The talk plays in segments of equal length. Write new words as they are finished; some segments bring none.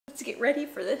to get ready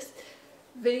for this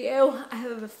video. I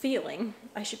have a feeling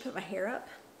I should put my hair up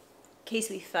in case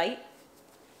we fight.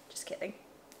 Just kidding.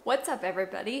 What's up,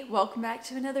 everybody? Welcome back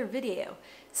to another video.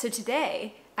 So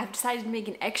today I've decided to make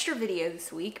an extra video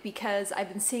this week because I've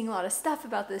been seeing a lot of stuff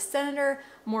about this Senator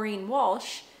Maureen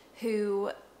Walsh who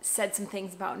said some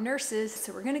things about nurses.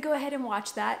 So we're gonna go ahead and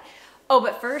watch that. Oh,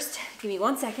 but first, give me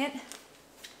 1 second.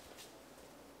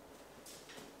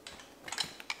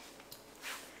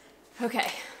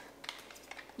 Okay,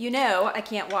 you know I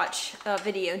can't watch a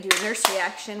video and do a nurse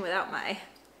reaction without my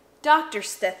doctor's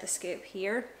stethoscope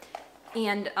here.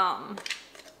 And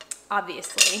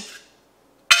obviously,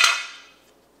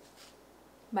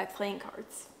 my playing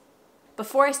cards.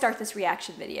 Before I start this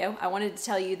reaction video, I wanted to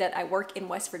tell you that I work in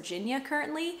West Virginia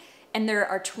currently, and there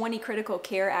are 20 critical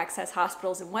care access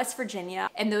hospitals in West Virginia,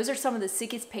 and those are some of the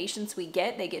sickest patients we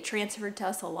get. They get transferred to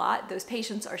us a lot. Those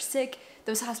patients are sick,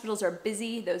 those hospitals are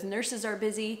busy, those nurses are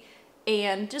busy,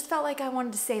 and just felt like I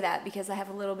wanted to say that because I have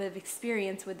a little bit of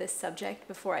experience with this subject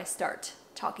before I start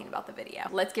talking about the video.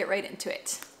 Let's get right into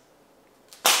it.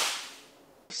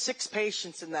 6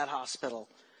 patients in that hospital.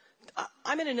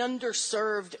 I'm in an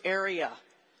underserved area,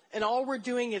 and all we're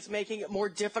doing is making it more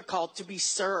difficult to be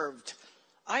served.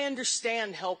 I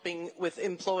understand helping with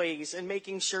employees and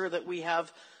making sure that we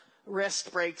have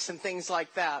rest breaks and things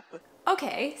like that.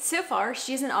 Okay, so far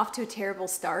she isn't off to a terrible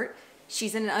start.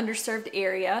 She's in an underserved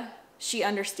area. She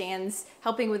understands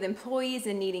helping with employees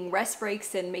and needing rest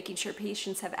breaks and making sure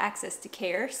patients have access to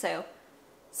care. So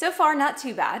far not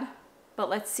too bad, but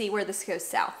let's see where this goes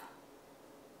south.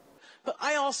 But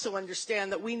I also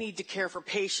understand that we need to care for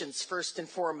patients first and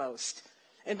foremost.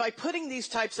 And by putting these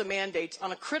types of mandates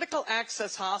on a critical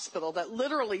access hospital that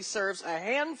literally serves a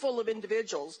handful of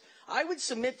individuals, I would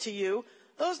submit to you,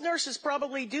 those nurses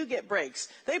probably do get breaks.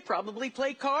 They probably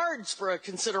play cards for a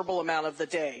considerable amount of the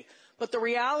day. But the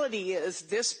reality is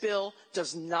this bill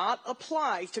does not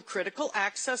apply to critical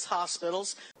access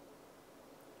hospitals.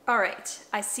 All right,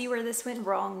 I see where this went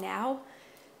wrong now.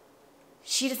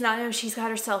 She does not know what she's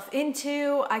got herself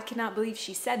into. I cannot believe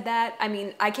she said that. I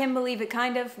mean, I can believe it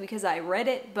kind of because I read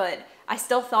it, but I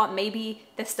still thought maybe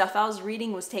the stuff I was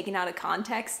reading was taken out of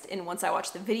context, and once I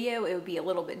watched the video, it would be a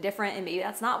little bit different, and maybe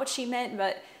that's not what she meant,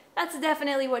 but that's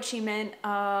definitely what she meant.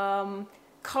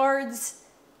 Cards.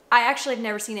 I actually have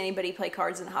never seen anybody play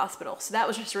cards in a hospital, so that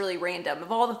was just really random.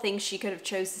 Of all the things she could have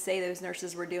chose to say those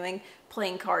nurses were doing,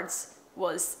 playing cards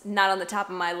was not on the top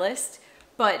of my list,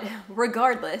 but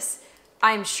regardless,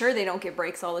 I'm sure they don't get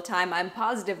breaks all the time. I'm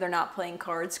positive they're not playing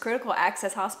cards. Critical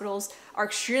access hospitals are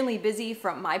extremely busy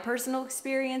from my personal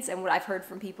experience and what I've heard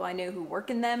from people I know who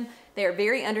work in them. They are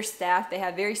very understaffed. They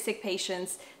have very sick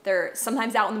patients. They're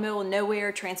sometimes out in the middle of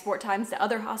nowhere. Transport times to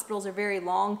other hospitals are very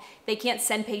long. They can't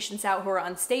send patients out who are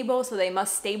unstable, so they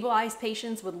must stabilize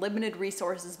patients with limited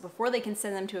resources before they can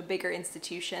send them to a bigger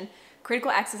institution. Critical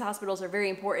access hospitals are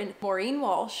very important. Maureen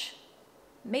Walsh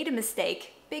made a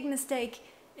mistake, big mistake,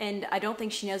 and I don't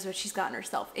think she knows what she's gotten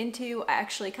herself into. I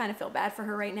actually kind of feel bad for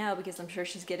her right now because I'm sure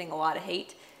she's getting a lot of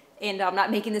hate. And I'm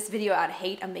not making this video out of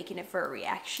hate, I'm making it for a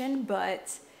reaction,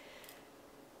 but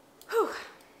whew.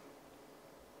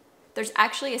 There's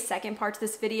actually a second part to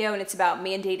this video, and it's about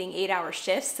mandating 8-hour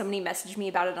shifts. Somebody messaged me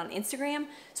about it on Instagram,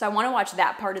 so I want to watch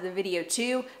that part of the video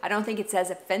too. I don't think it's as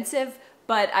offensive,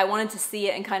 but I wanted to see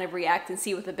it and kind of react and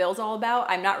see what the bill's all about.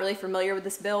 I'm not really familiar with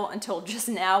this bill until just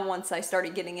now once I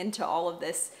started getting into all of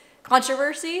this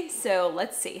controversy, so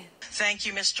let's see. Thank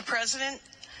you, Mr. President.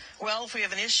 Well, if we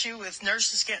have an issue with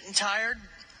nurses getting tired,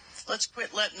 let's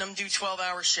quit letting them do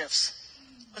 12-hour shifts.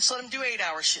 Let's let them do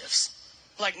 8-hour shifts,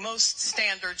 like most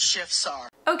standard shifts are.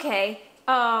 Okay,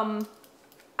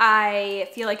 I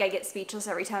feel like I get speechless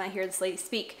every time I hear this lady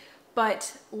speak,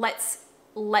 but let's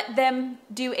let them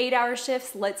do 8-hour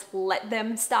shifts. Let's let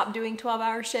them stop doing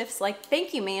 12-hour shifts. Like,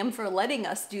 thank you, ma'am, for letting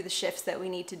us do the shifts that we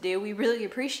need to do. We really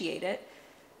appreciate it.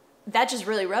 That just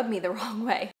really rubbed me the wrong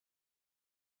way.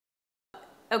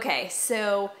 Okay,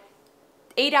 so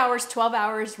 8 hours, 12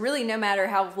 hours, really no matter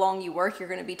how long you work, you're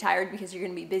gonna be tired because you're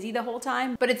gonna be busy the whole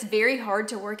time. But it's very hard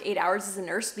to work 8 hours as a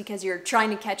nurse because you're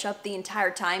trying to catch up the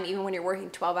entire time, even when you're working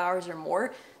 12 hours or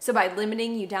more. So by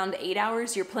limiting you down to 8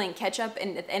 hours, you're playing catch up,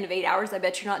 and at the end of 8 hours, I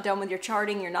bet you're not done with your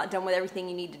charting, you're not done with everything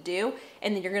you need to do,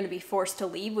 and then you're gonna be forced to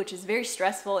leave, which is very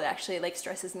stressful. It actually like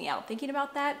stresses me out thinking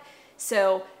about that.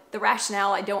 So the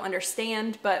rationale I don't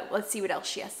understand, but let's see what else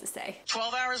she has to say.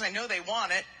 12 hours, I know they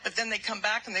want it, but then they come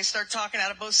back and they start talking out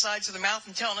of both sides of their mouth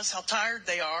and telling us how tired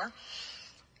they are.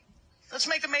 Let's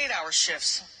make them 8-hour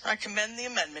shifts. I commend the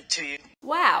amendment to you.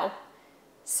 Wow.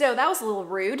 So that was a little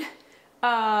rude.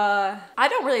 I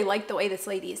don't really like the way this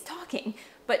lady is talking,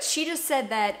 but she just said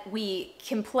that we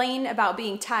complain about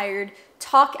being tired,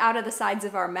 talk out of the sides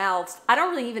of our mouths. I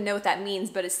don't really even know what that means,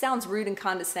 but it sounds rude and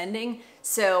condescending,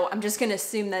 so I'm just gonna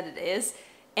assume that it is,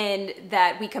 and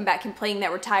that we come back complaining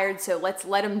that we're tired, so let's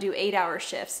let them do 8-hour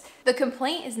shifts. The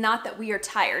complaint is not that we are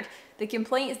tired. The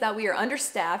complaint is that we are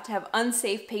understaffed, have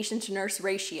unsafe patient-to-nurse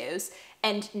ratios,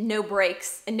 and no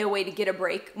breaks, and no way to get a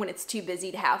break when it's too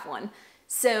busy to have one.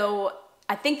 So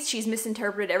I think she's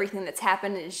misinterpreted everything that's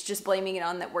happened and is just blaming it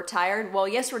on that we're tired. Well,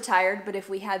 yes, we're tired, but if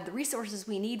we had the resources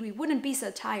we need, we wouldn't be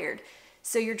so tired.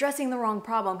 So you're addressing the wrong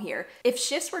problem here. If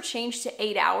shifts were changed to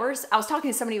 8 hours, I was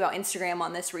talking to somebody about Instagram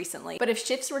on this recently, but if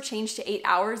shifts were changed to 8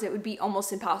 hours, it would be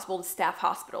almost impossible to staff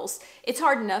hospitals. It's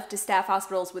hard enough to staff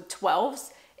hospitals with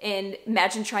 12s, and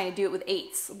imagine trying to do it with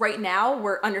 8s. Right now,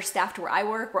 we're understaffed where I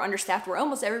work, we're understaffed where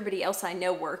almost everybody else I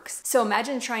know works. So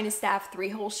imagine trying to staff 3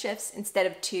 whole shifts instead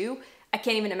of 2. I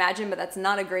can't even imagine, but that's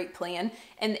not a great plan.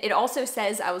 And it also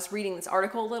says, I was reading this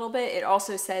article a little bit, it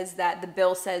also says that the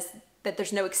bill says that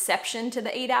there's no exception to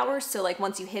the 8 hours. So like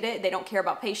once you hit it, they don't care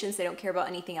about patients, they don't care about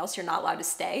anything else, you're not allowed to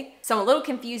stay. So I'm a little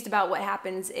confused about what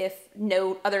happens if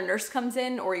no other nurse comes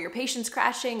in or your patient's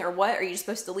crashing or what. Are you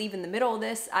supposed to leave in the middle of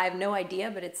this? I have no idea,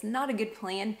 but it's not a good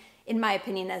plan in my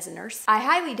opinion as a nurse. I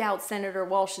highly doubt Senator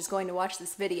Walsh is going to watch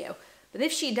this video, but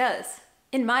if she does,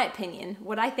 in my opinion,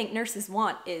 what I think nurses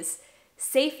want is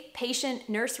safe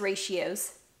patient-nurse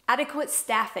ratios, adequate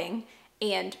staffing,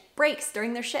 and breaks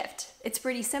during their shift. It's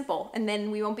pretty simple, and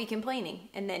then we won't be complaining,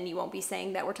 and then you won't be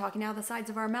saying that we're talking out the sides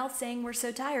of our mouth saying we're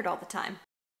so tired all the time.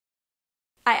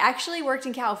 I actually worked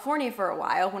in California for a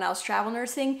while when I was travel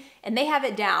nursing, and they have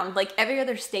it down. Like every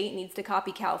other state needs to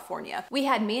copy California. We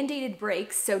had mandated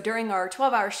breaks, so during our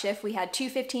 12-hour shift, we had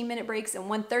 2 15-minute breaks and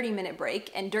 1 30-minute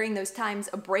break, and during those times,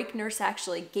 a break nurse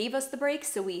actually gave us the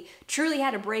breaks, so we truly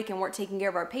had a break and weren't taking care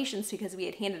of our patients because we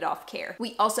had handed off care.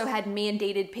 We also had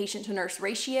mandated patient-to-nurse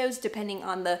ratios depending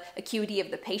on the acuity of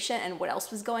the patient and what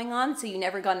else was going on, so you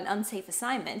never got an unsafe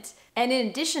assignment. And in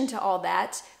addition to all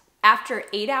that, after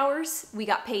 8 hours, we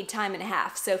got paid time and a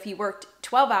half. So if you worked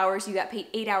 12 hours, you got paid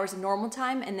 8 hours of normal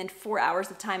time and then 4 hours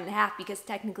of time and a half because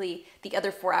technically the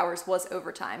other 4 hours was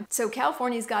overtime. So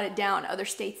California's got it down. Other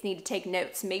states need to take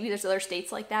notes. Maybe there's other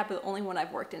states like that, but the only one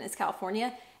I've worked in is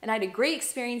California. And I had a great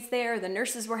experience there. The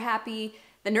nurses were happy.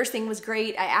 The nursing was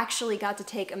great. I actually got to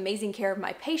take amazing care of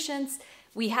my patients.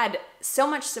 We had so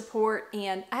much support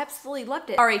and I absolutely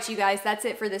loved it. All right, you guys, that's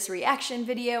it for this reaction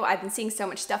video. I've been seeing so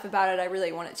much stuff about it. I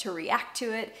really wanted to react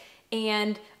to it.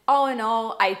 And all in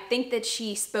all, I think that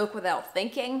she spoke without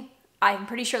thinking. I'm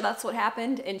pretty sure that's what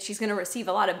happened, and she's gonna receive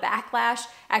a lot of backlash.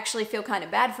 I actually feel kind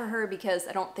of bad for her because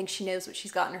I don't think she knows what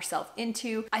she's gotten herself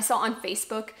into. I saw on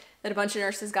Facebook that a bunch of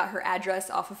nurses got her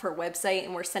address off of her website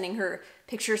and were sending her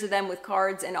pictures of them with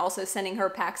cards and also sending her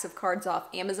packs of cards off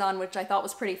Amazon, which I thought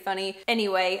was pretty funny.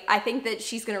 Anyway, I think that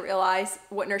she's gonna realize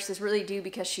what nurses really do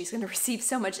because she's gonna receive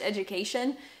so much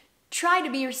education. Try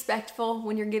to be respectful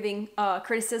when you're giving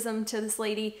criticism to this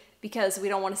lady because we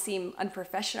don't want to seem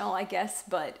unprofessional, I guess,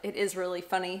 but it is really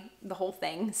funny, the whole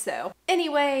thing. So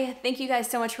anyway, thank you guys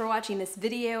so much for watching this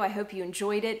video. I hope you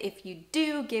enjoyed it. If you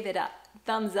do, give it a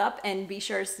thumbs up and be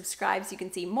sure to subscribe so you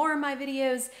can see more of my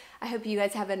videos. I hope you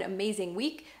guys have an amazing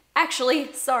week.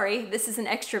 Actually, sorry, this is an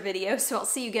extra video, so I'll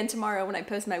see you again tomorrow when I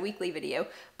post my weekly video.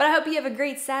 But I hope you have a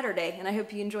great Saturday, and I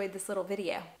hope you enjoyed this little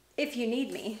video. If you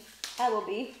need me, I will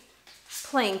be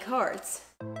playing cards.